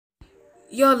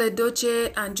Yul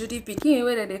Edochie and Judy pikin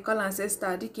wey dem dey call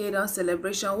ancestor Dike don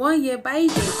celebration 1 year by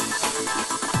day.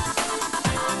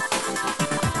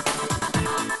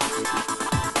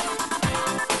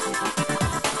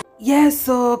 Yes,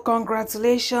 so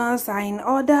congratulations are in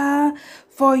order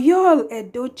for Yul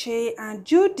Edochie and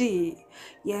Judy.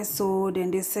 Yes, so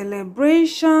then the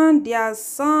celebration their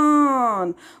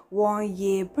son 1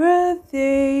 year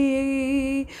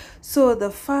birthday. So the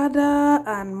father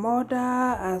and mother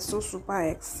are so super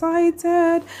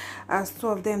excited as two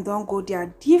of them don't go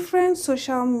their different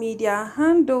social media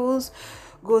handles.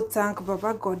 Go thank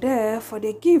Baba God for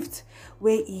the gift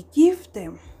where he give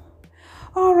them.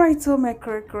 Alright, so my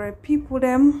correct people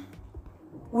them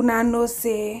una know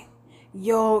say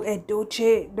Yul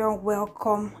Edochie don't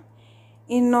welcome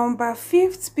in number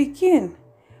 5th pikin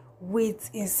with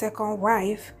his second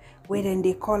wife, where then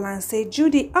they call and say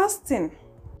Judy Austin.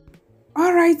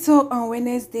 Alright, so on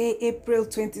Wednesday, April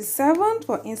 27th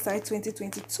for Inside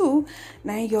 2022,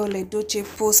 now Yul Edochie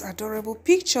posts adorable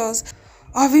pictures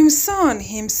of his son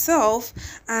himself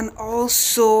and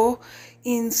also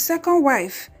in second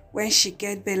wife when she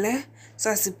get belle.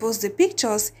 So as he post the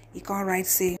pictures, he can write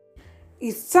say,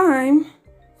 "It's time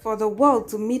for the world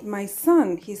to meet my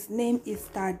son. His name is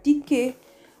Tadike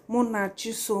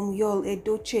Munachisom Yul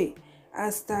Edochie.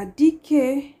 As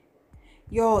Tadike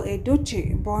Yul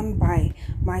Edochie, born by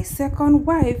my second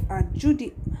wife at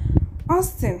Judy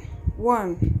Austin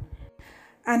 1.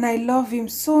 And I love him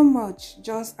so much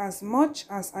as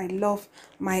I love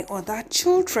my other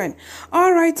children."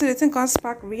 Alright, so the thing can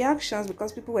spark reactions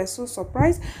because people were so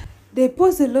surprised. They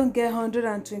post alone get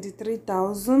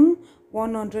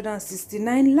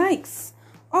 123,169 likes.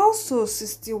 Also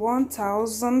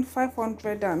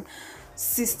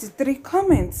 61,563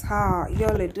 comments.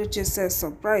 Yul Edochie says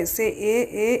surprise.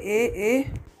 Say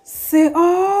say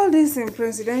all this in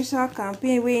presidential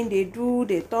campaign when they do,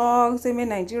 they talk, say make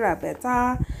Nigeria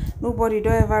better. Nobody do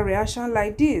ever reaction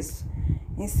like this.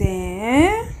 He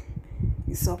say,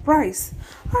 He's surprised.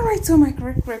 Alright, so my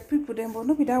correct people then, but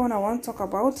no be that one I want to talk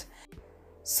about.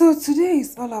 So today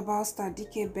is all about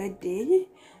Tadike's birthday.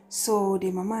 So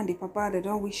the mama and the papa, they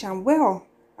don't wish him well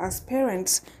as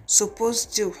parents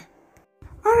supposed to.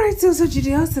 Alright, so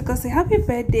Judy also can say happy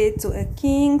birthday to a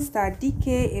king,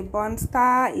 Tadike, a born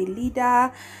star, a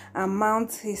leader among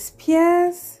his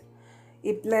peers,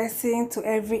 a blessing to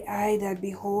every eye that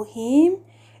behold him,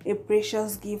 a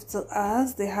precious gift to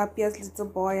us, the happiest little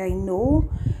boy I know,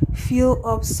 fill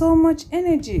up so much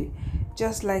energy,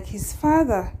 just like his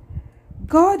father.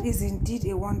 God is indeed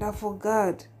a wonderful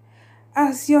God.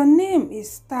 As your name is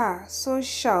star, so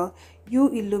shall you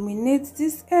illuminate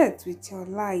this earth with your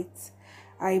light.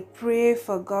 I pray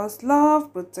for God's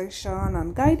love, protection,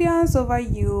 and guidance over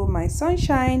you, my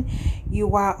sunshine.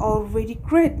 You are already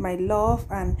great, my love,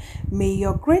 and may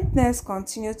your greatness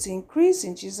continue to increase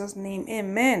in Jesus' name.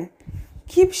 Amen.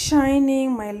 Keep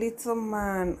shining, my little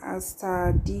man, as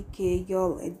Tadike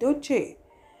Yul Edochie,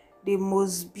 the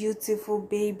most beautiful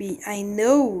baby I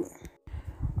know.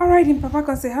 Alright, and Papa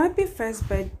can say happy first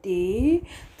birthday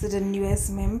to the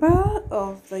newest member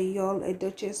of the Yul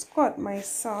Edochie squad, my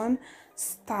son,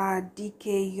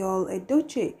 Tadike Yul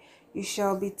Edochie. You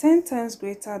shall be 10 times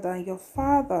greater than your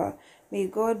father. May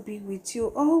God be with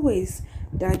you always.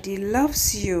 Daddy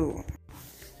loves you.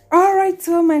 Alright,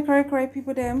 so my correct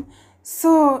people them.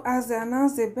 So as they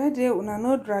announce the birthday, una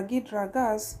no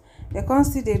draggers. They can't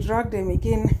see they drag them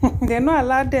again. They not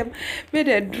allow them. May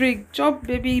they drink, chop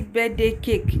baby birthday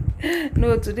cake.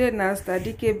 No, today na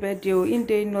Tadike birthday. In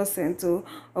the innocent of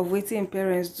waiting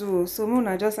parents do. So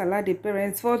Mona just allow the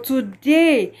parents for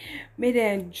today. May they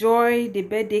enjoy the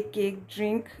birthday cake,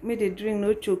 drink. May they drink,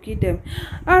 no choky them.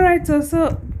 Alright, so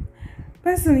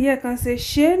person here can say,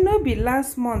 "She no be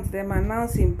last month them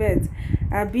announce him birth.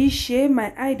 Abi she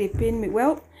my eye they pain me."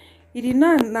 Well, he did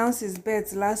not announce his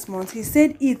birth last month. He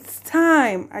said it's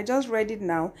time. I just read it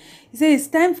now. He said it's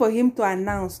time for him to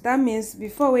announce. That means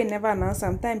before we never announce,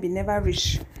 sometime be never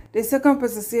reach. The second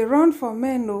person say, "Run for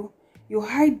men, no. You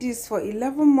hide this for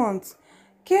 11 months.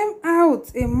 Came out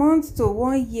a month to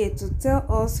 1 year to tell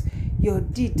us your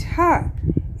deed. Ha!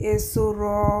 Is so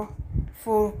raw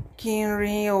for King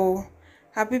Rio.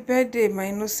 Happy birthday, my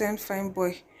innocent fine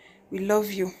boy. We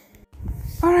love you."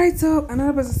 Alright, so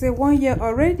another person say 1 year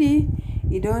already.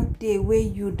 You don't day where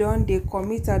you don't they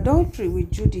commit adultery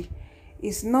with Judy.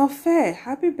 It's not fair.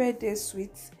 Happy birthday,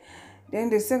 sweet.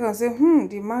 Then the second say,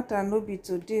 the matter no be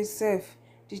today self.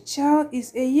 The child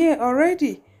is a year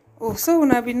already. Oh, so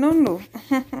una be no no.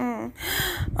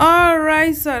 All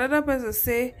right, so another person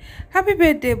say, "Happy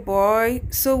birthday, boy!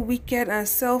 So wicked and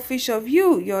selfish of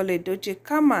you. Your Edochie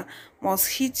karma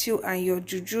must hit you and your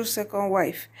juju second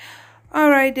wife."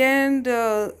 All right, then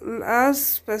the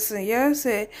last person, yeah,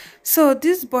 say, "So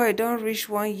this boy don't reach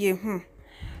 1 year,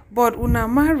 but una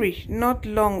marry not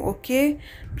long, okay?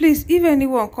 Please, if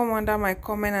anyone come under my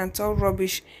comment and talk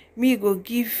rubbish, me go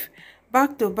give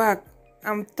back to back.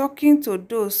 I'm talking to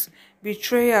those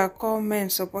betrayer call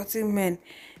men supporting men.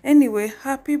 Anyway,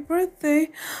 happy birthday."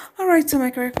 All right, so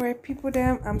my correct people,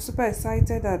 them, I'm super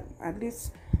excited that at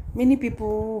least many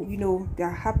people, they are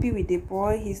happy with the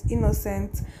boy. He's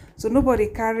innocent, so nobody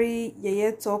carry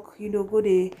yeye talk, go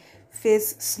the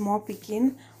face small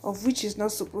picking, of which is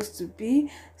not supposed to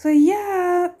be. So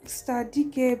yeah, Star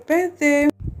DK birthday.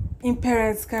 In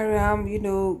parents carry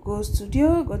go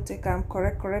studio, go take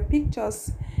correct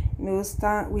pictures,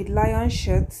 start with lion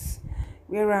shirts,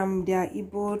 wear their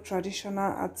Igbo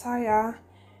traditional attire,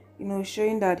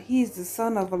 showing that he is the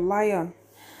son of a lion.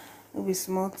 No be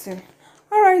small thing.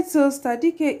 Alright, so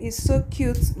Stadike is so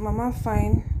cute, mama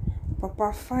fine,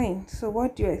 papa fine. So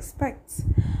what do you expect?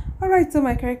 Alright, so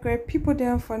my correct people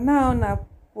there for now na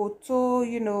photo,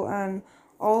 and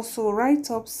also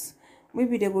write-ups.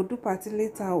 Maybe they will do party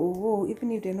later. Oh,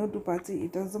 even if they not do party,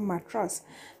 it doesn't matter.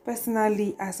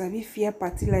 Personally, as I be fear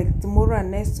party like tomorrow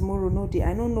and next tomorrow, no day.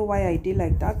 I don't know why I did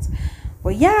like that.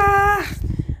 But yeah,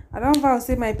 I don't vow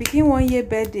say my picking 1 year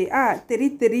birthday.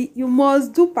 33, you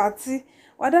must do party.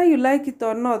 Whether you like it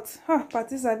or not.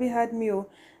 Parties have had me. Oh.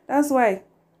 That's why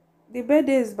the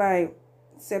birthday is by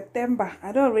September.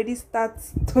 I don't already start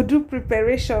to do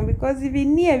preparation because if it's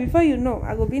near, before you know,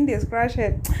 I go be in the scratch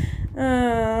head.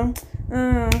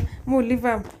 More leave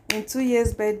them in 2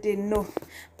 years birthday. No.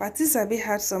 Parties have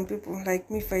had some people like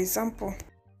me, for example.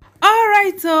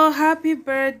 Alright, so happy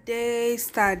birthday,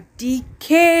 Star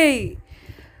DK.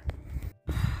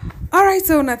 Alright,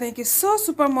 so now thank you so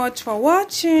super much for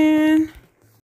watching.